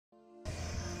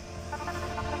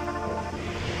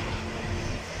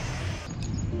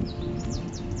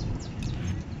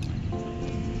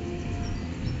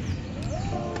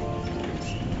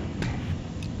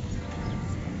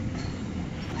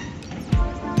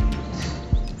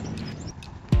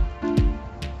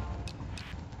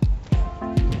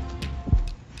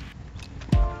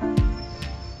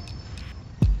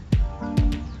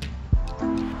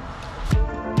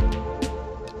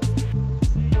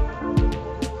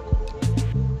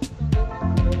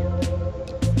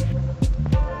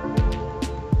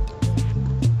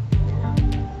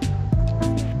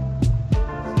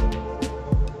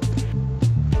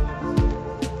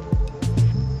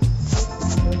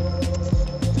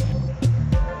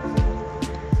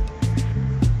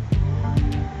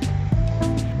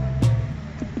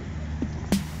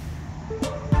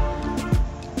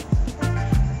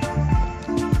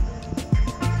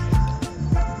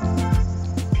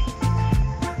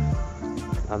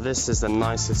Now this is the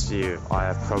nicest view I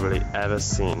have probably ever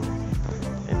seen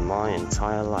in my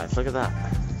entire life. Look at that.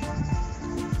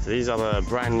 So these are the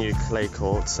brand new clay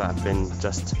courts that have been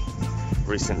just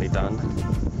recently done.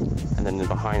 And then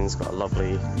behind's got a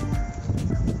lovely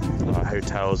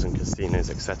hotels and casinos,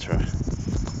 etc.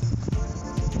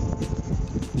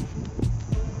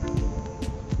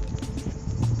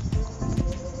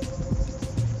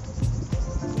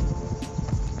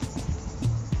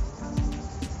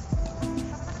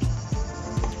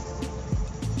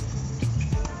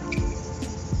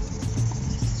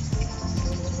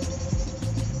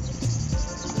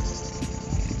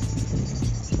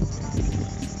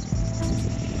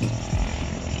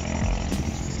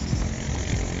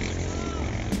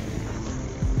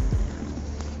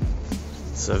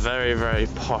 It's a very, very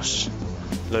posh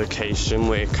location.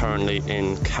 We're currently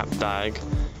in Capdag,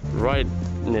 right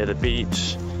near the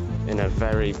beach, in a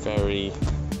very, very,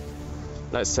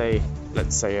 let's say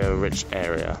a rich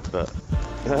area, but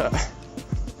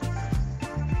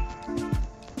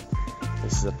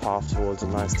this is a path towards a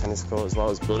nice tennis court as well.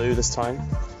 As blue this time.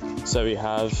 So we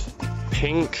have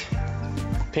pink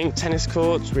tennis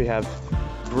courts, we have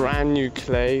brand new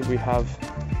clay, we have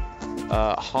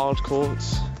hard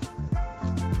courts.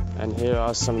 And here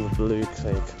are some of the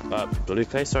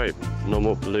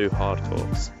normal blue hard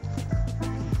courts.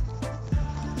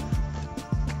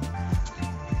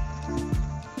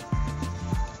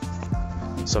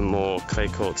 Some more clay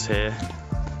courts here.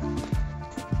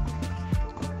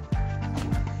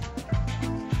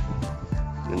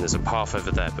 And there's a path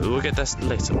over there, but we'll get there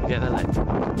later.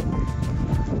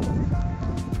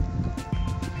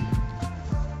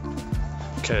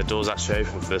 Okay, the door's actually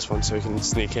open for this one, so we can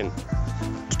sneak in.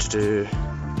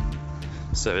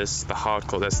 So this is the hard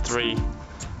court. There's 3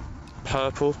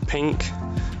 purple, pink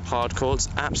hard courts.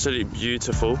 Absolutely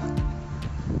beautiful.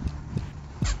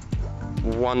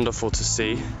 Wonderful to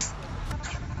see.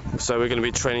 So we're going to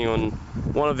be training on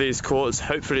one of these courts,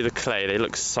 hopefully the clay. They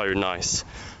look so nice,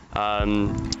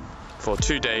 for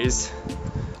 2 days.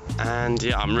 And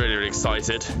yeah, I'm really, really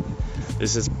excited.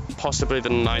 This is possibly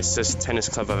the nicest tennis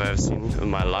club I've ever seen in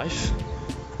my life.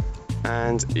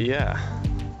 And yeah,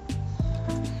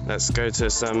 let's go to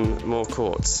some more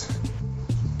courts.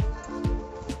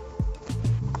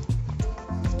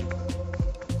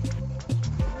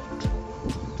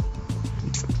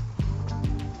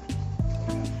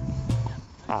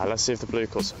 Let's see if the blue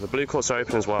courts are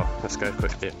open as well. Let's go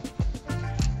quickly.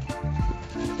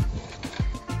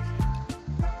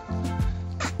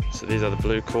 So these are the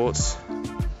blue courts.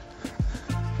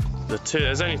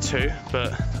 There's only 2,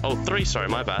 but 3. Sorry,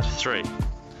 my bad. 3.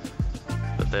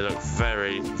 But they look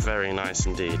very, very nice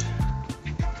indeed.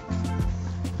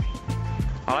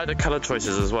 I like the colour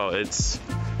choices as well. It's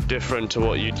different to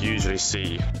what you'd usually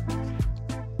see.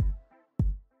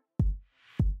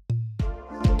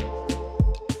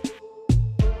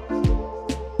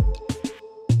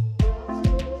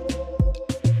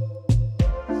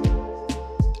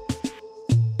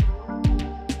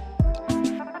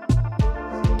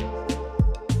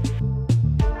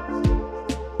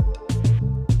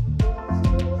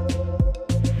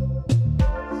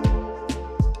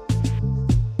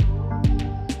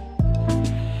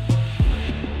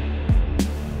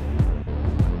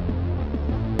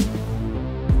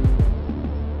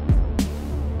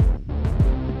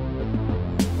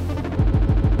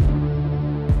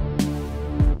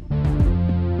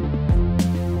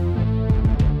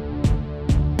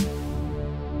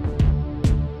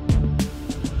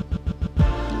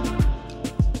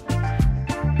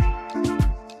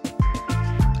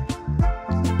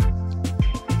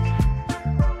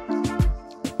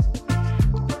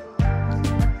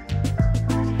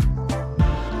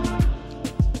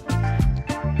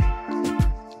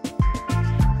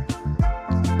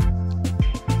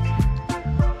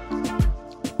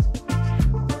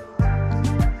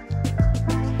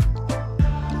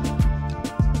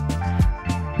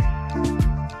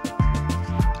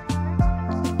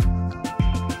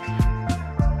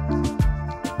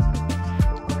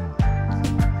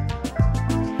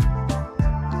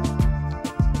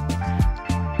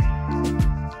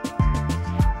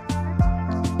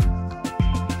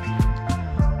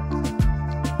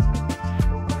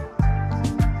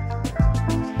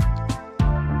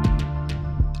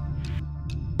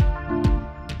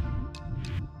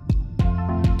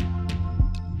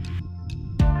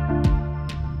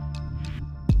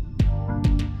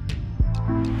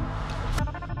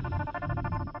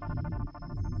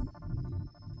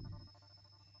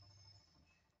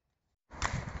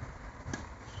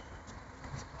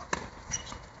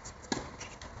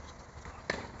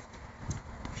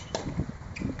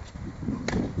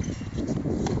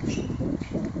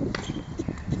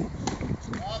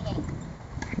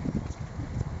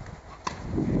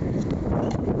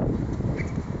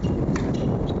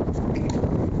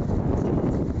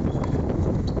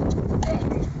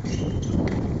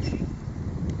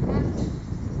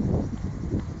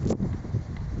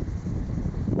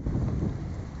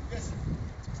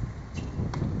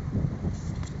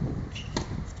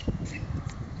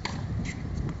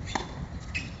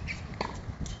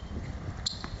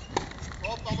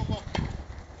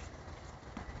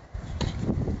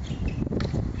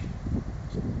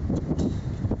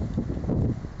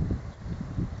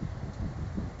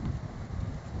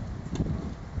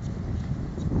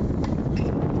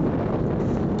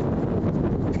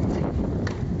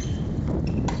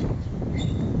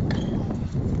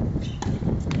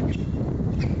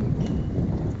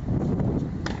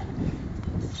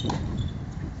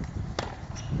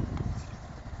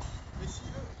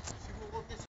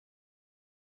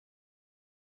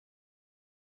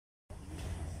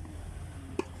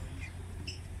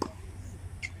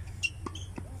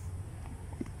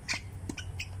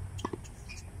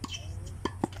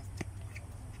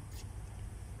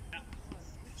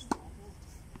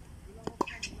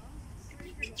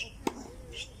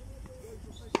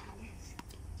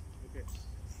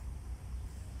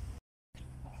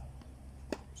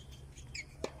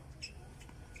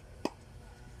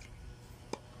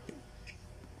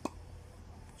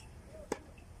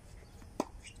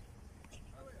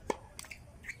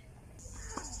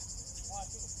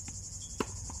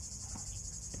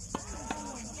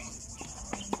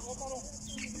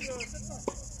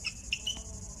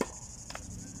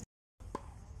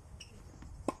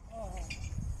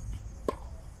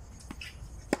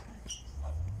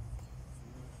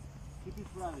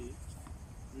 study,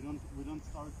 we don't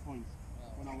start points.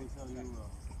 When I will tell you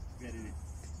get in it.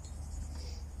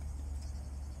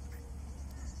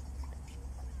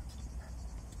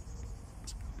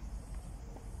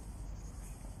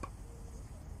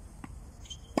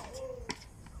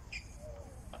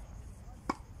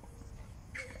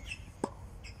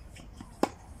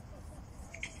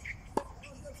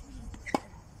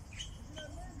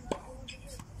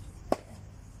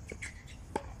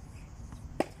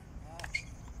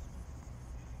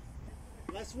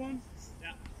 Last one.